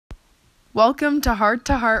Welcome to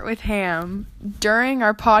Heart with Ham. During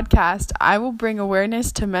our podcast, I will bring awareness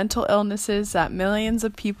to mental illnesses that millions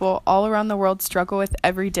of people all around the world struggle with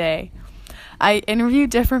every day. I interview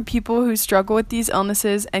different people who struggle with these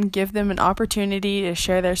illnesses and give them an opportunity to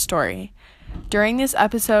share their story. During this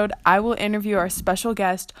episode, I will interview our special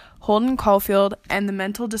guest, Holden Caulfield, and the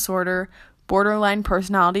mental disorder, borderline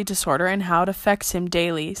personality disorder, and how it affects him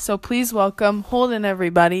daily. So please welcome Holden,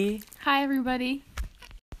 everybody. Hi, everybody.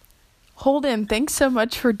 Holden, thanks so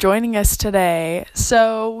much for joining us today.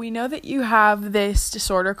 So we know that you have this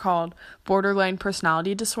disorder called borderline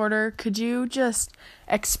personality disorder. Could you just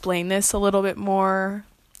explain this a little bit more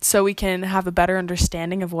so we can have a better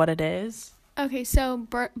understanding of what it is? Okay, so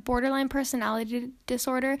borderline personality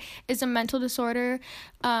disorder is a mental disorder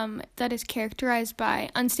that is characterized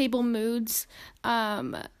by unstable moods,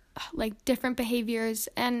 like different behaviors,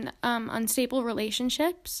 and unstable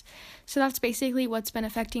relationships. So that's basically what's been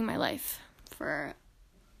affecting my life for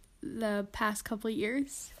the past couple of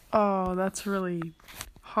years. Oh, that's really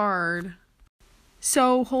hard.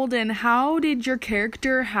 So, Holden, how did your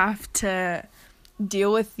character have to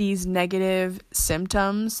deal with these negative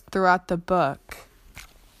symptoms throughout the book?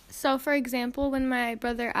 So, for example, when my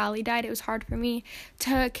brother Ali died, it was hard for me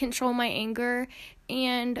to control my anger.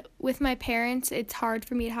 And with my parents, it's hard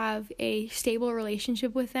for me to have a stable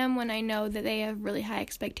relationship with them when I know that they have really high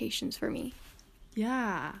expectations for me.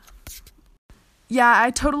 Yeah,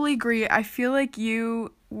 I totally agree. I feel like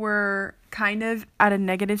you were kind of at a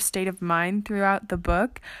negative state of mind throughout the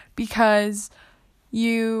book because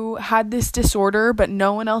you had this disorder, but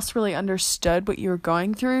no one else really understood what you were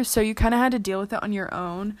going through. So you kind of had to deal with it on your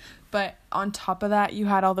own. But on top of that, you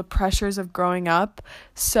had all the pressures of growing up.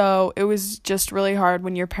 So it was just really hard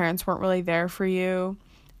when your parents weren't really there for you.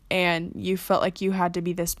 And you felt like you had to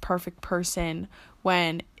be this perfect person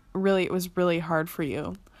when really it was really hard for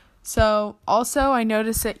you. So also, I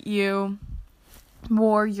noticed that you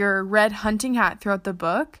wore your red hunting hat throughout the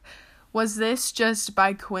book. Was this just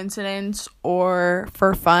by coincidence or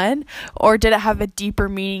for fun, or did it have a deeper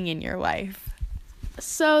meaning in your life?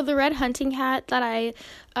 So the red hunting hat that I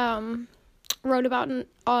wrote about in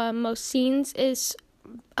most scenes is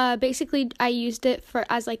basically I used it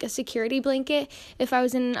as like a security blanket if I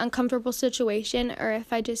was in an uncomfortable situation or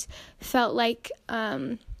if I just felt like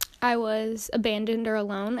I was abandoned or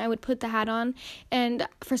alone. I would put the hat on, and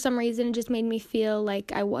for some reason it just made me feel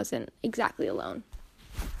like I wasn't exactly alone.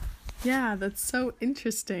 Yeah, that's so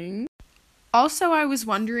interesting. Also, I was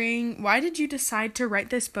wondering, why did you decide to write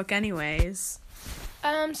this book anyways?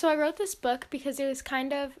 So I wrote this book because it was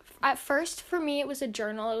kind of, at first for me, it was a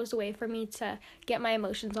journal. It was a way for me to get my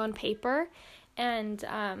emotions on paper, and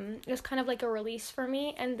it was kind of like a release for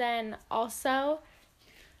me. And then also,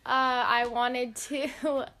 I wanted to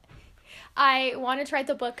write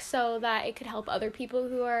the book so that it could help other people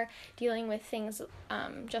who are dealing with things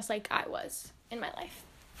just like I was in my life.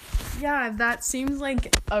 Yeah, that seems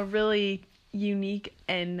like a really unique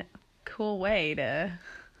and cool way to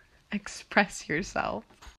express yourself.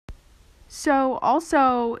 So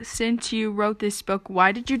also, since you wrote this book,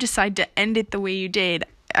 why did you decide to end it the way you did?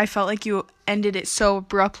 I felt like you ended it so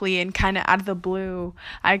abruptly and kind of out of the blue.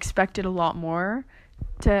 I expected a lot more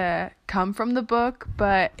to come from the book,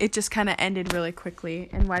 but it just kind of ended really quickly.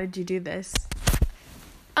 And why did you do this?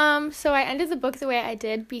 So I ended the book the way I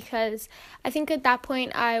did because I think at that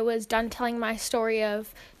point I was done telling my story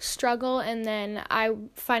of struggle, and then I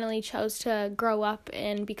finally chose to grow up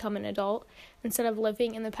and become an adult instead of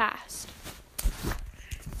living in the past.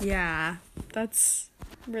 Yeah, that's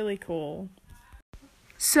really cool.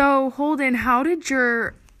 So, Holden, how did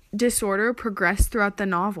your disorder progress throughout the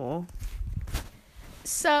novel?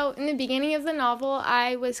 So in the beginning of the novel,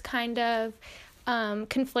 I was kind of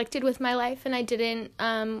conflicted with my life, and I didn't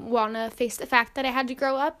want to face the fact that I had to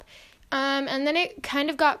grow up. And then it kind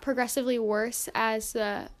of got progressively worse as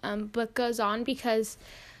the book goes on because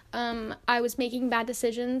I was making bad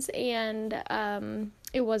decisions and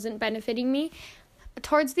it wasn't benefiting me.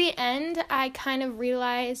 Towards the end, I kind of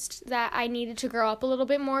realized that I needed to grow up a little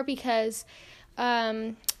bit more because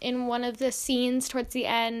in one of the scenes towards the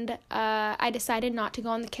end, I decided not to go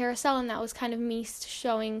on the carousel, and that was kind of me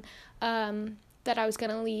showing that I was going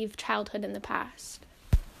to leave childhood in the past.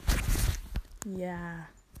 Yeah.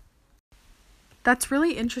 That's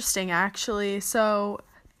really interesting, actually. So,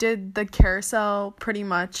 did the carousel pretty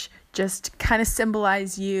much just kind of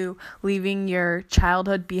symbolize you leaving your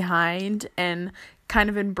childhood behind and kind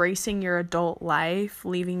of embracing your adult life,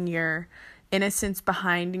 leaving your innocence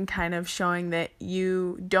behind and kind of showing that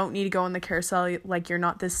you don't need to go on the carousel, like you're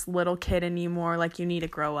not this little kid anymore, like you need to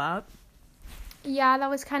grow up? Yeah, that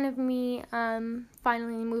was kind of me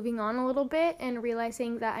finally moving on a little bit and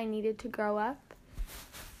realizing that I needed to grow up.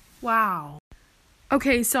 Wow.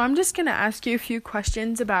 Okay, so I'm just going to ask you a few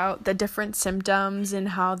questions about the different symptoms and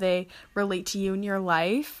how they relate to you in your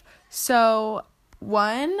life. So,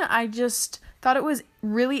 one, I just thought it was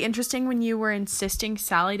really interesting when you were insisting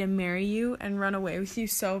Sally to marry you and run away with you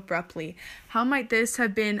so abruptly. How might this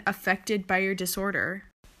have been affected by your disorder?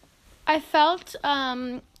 I felt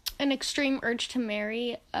an extreme urge to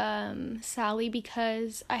marry Sally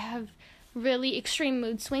because I have really extreme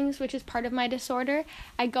mood swings, which is part of my disorder.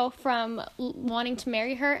 I go from wanting to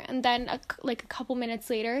marry her, and then a couple minutes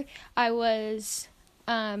later, I was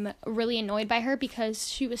really annoyed by her because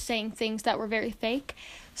she was saying things that were very fake.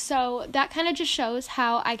 So that kind of just shows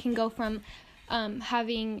how I can go from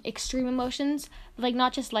having extreme emotions, like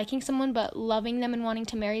not just liking someone, but loving them and wanting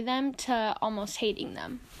to marry them, to almost hating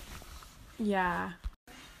them. Yeah.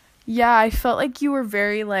 Yeah, I felt like you were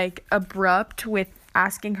very, abrupt with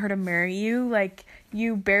asking her to marry you. Like,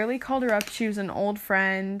 you barely called her up. She was an old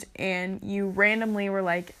friend, and you randomly were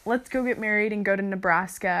like, let's go get married and go to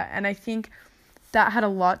Nebraska. And I think that had a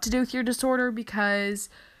lot to do with your disorder because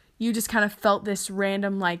you just kind of felt this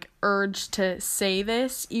random, urge to say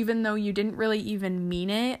this, even though you didn't really even mean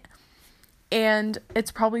it. And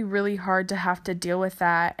it's probably really hard to have to deal with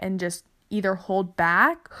that and just either hold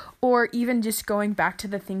back or even just going back to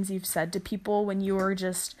the things you've said to people when you were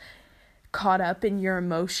just caught up in your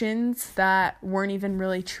emotions that weren't even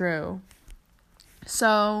really true.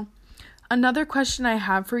 So, another question I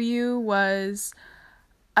have for you was,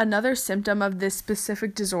 another symptom of this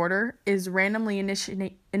specific disorder is randomly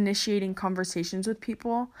initiating conversations with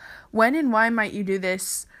people. When and why might you do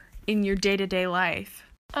this in your day-to-day life?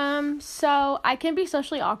 So I can be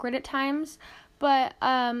socially awkward at times, but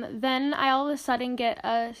then I all of a sudden get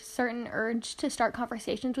a certain urge to start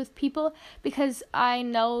conversations with people because I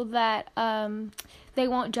know that they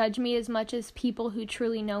won't judge me as much as people who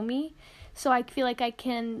truly know me. So I feel like I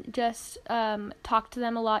can just talk to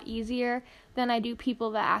them a lot easier than I do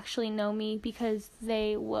people that actually know me because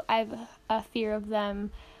I have a fear of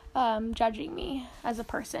them judging me as a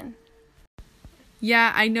person.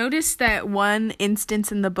 Yeah, I noticed that one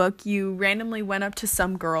instance in the book, you randomly went up to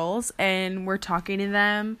some girls and were talking to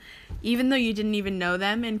them, even though you didn't even know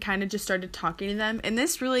them, and kind of just started talking to them. And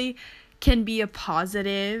this really can be a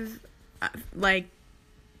positive,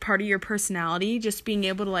 part of your personality, just being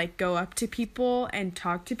able to, go up to people and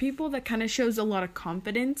talk to people. That kind of shows a lot of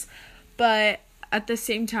confidence. But at the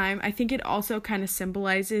same time, I think it also kind of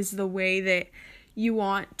symbolizes the way that you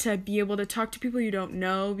want to be able to talk to people you don't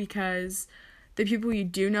know, because the people you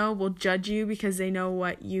do know will judge you because they know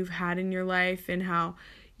what you've had in your life and how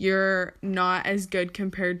you're not as good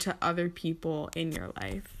compared to other people in your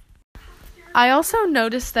life. I also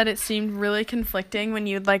noticed that it seemed really conflicting when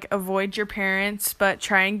you'd avoid your parents but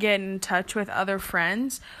try and get in touch with other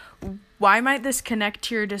friends. Why might this connect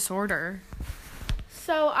to your disorder?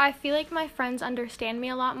 So I feel like my friends understand me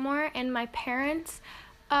a lot more, and my parents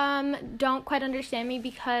don't quite understand me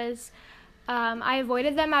because I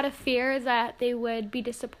avoided them out of fear that they would be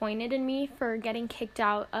disappointed in me for getting kicked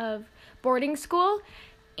out of boarding school.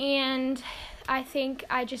 And I think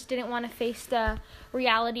I just didn't want to face the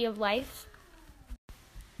reality of life.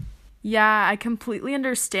 Yeah, I completely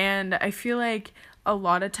understand. I feel like a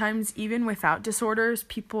lot of times, even without disorders,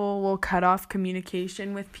 people will cut off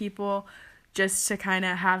communication with people just to kind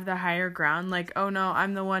of have the higher ground. Like, oh no,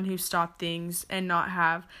 I'm the one who stopped things, and not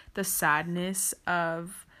have the sadness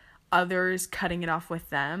of others cutting it off with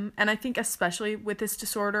them. And I think especially with this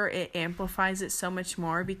disorder, it amplifies it so much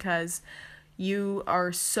more because you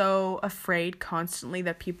are so afraid constantly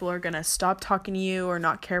that people are going to stop talking to you or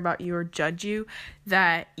not care about you or judge you,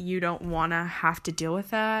 that you don't want to have to deal with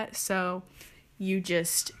that. So you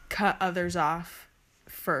just cut others off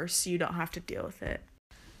first so you don't have to deal with it.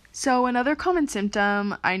 So another common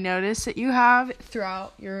symptom I noticed that you have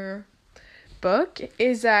throughout your book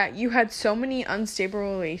is that you had so many unstable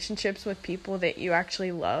relationships with people that you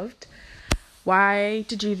actually loved. Why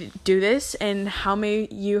did you do this, and how may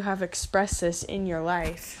you have expressed this in your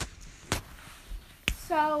life?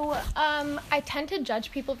 So I tend to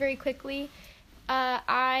judge people very quickly. When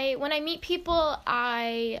I meet people,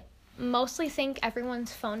 I mostly think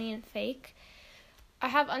everyone's phony and fake. I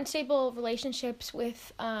have unstable relationships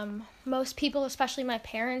with most people, especially my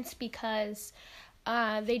parents, because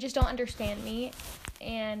they just don't understand me,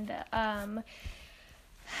 and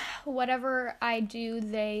whatever I do,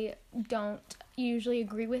 they don't usually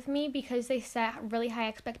agree with me because they set really high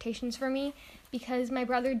expectations for me, because my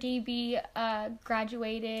brother DB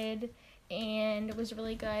graduated and was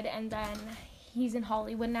really good, and then he's in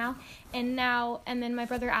Hollywood now. And then my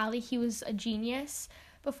brother Ali, he was a genius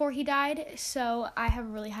before he died, so I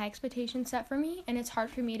have really high expectations set for me, and it's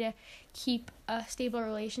hard for me to keep a stable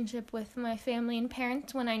relationship with my family and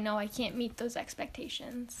parents when I know I can't meet those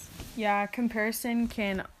expectations. Yeah, comparison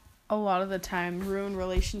can a lot of the time ruin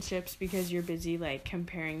relationships because you're busy like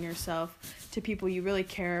comparing yourself to people you really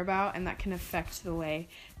care about, and that can affect the way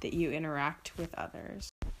that you interact with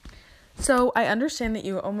others. So I understand that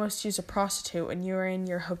you almost used a prostitute when you were in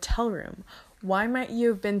your hotel room. Why might you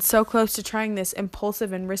have been so close to trying this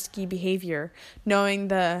impulsive and risky behavior, knowing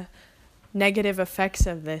the negative effects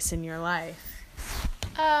of this in your life?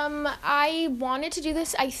 I wanted to do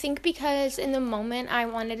this, I think, because in the moment I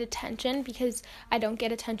wanted attention, because I don't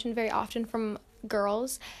get attention very often from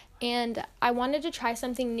girls, and I wanted to try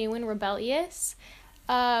something new and rebellious,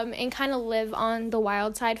 and kind of live on the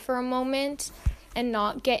wild side for a moment and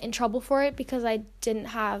not get in trouble for it because I didn't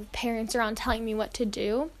have parents around telling me what to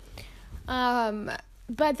do.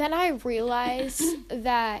 But then I realized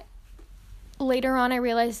that later on,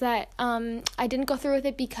 I didn't go through with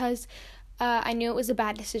it because I knew it was a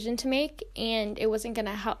bad decision to make, and it wasn't going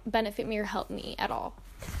to benefit me or help me at all.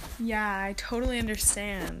 Yeah, I totally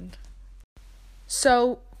understand.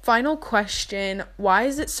 So, final question, why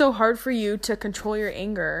is it so hard for you to control your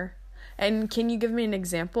anger? And can you give me an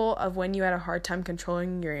example of when you had a hard time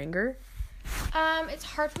controlling your anger? It's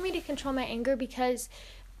hard for me to control my anger because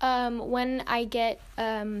when I get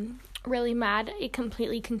really mad, it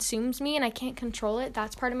completely consumes me and I can't control it.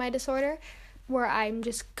 That's part of my disorder, where I'm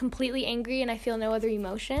just completely angry and I feel no other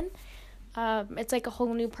emotion. It's like a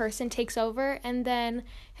whole new person takes over. And then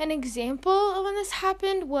an example of when this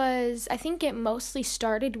happened was, I think it mostly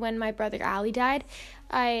started when my brother Ali died.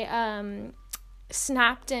 I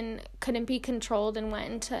snapped and couldn't be controlled and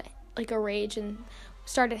went into like a rage and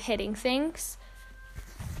started hitting things.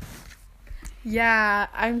 Yeah,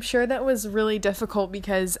 I'm sure that was really difficult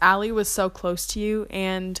because Ali was so close to you,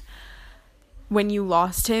 and when you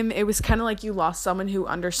lost him, it was kind of like you lost someone who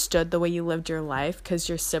understood the way you lived your life, because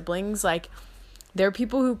your siblings, like, they're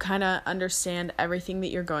people who kind of understand everything that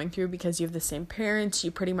you're going through because you have the same parents,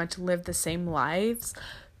 you pretty much live the same lives.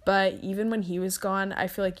 But even when he was gone, I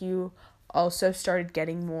feel like you also started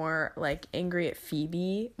getting more, like, angry at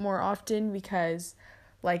Phoebe more often because,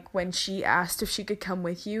 like, when she asked if she could come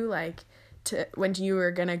with you, like, when you were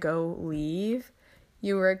gonna go leave,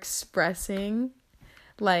 you were expressing,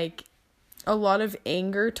 like, a lot of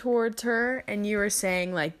anger towards her, and you were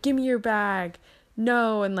saying, like, give me your bag,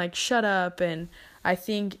 no, and, like, shut up. And I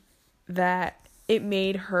think that it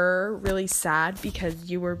made her really sad because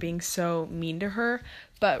you were being so mean to her,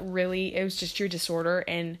 but really it was just your disorder,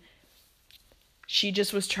 and she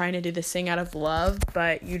just was trying to do this thing out of love,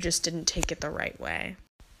 but you just didn't take it the right way.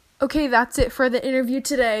 Okay, that's it for the interview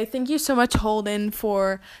today. Thank you so much, Holden,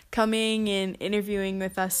 for coming and interviewing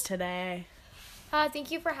with us today.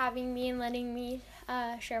 Thank you for having me and letting me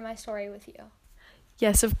share my story with you.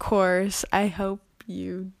 Yes, of course. I hope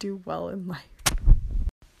you do well in life.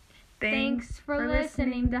 Thanks for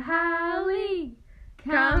listening to Hallie.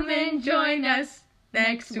 Come and join us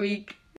next week.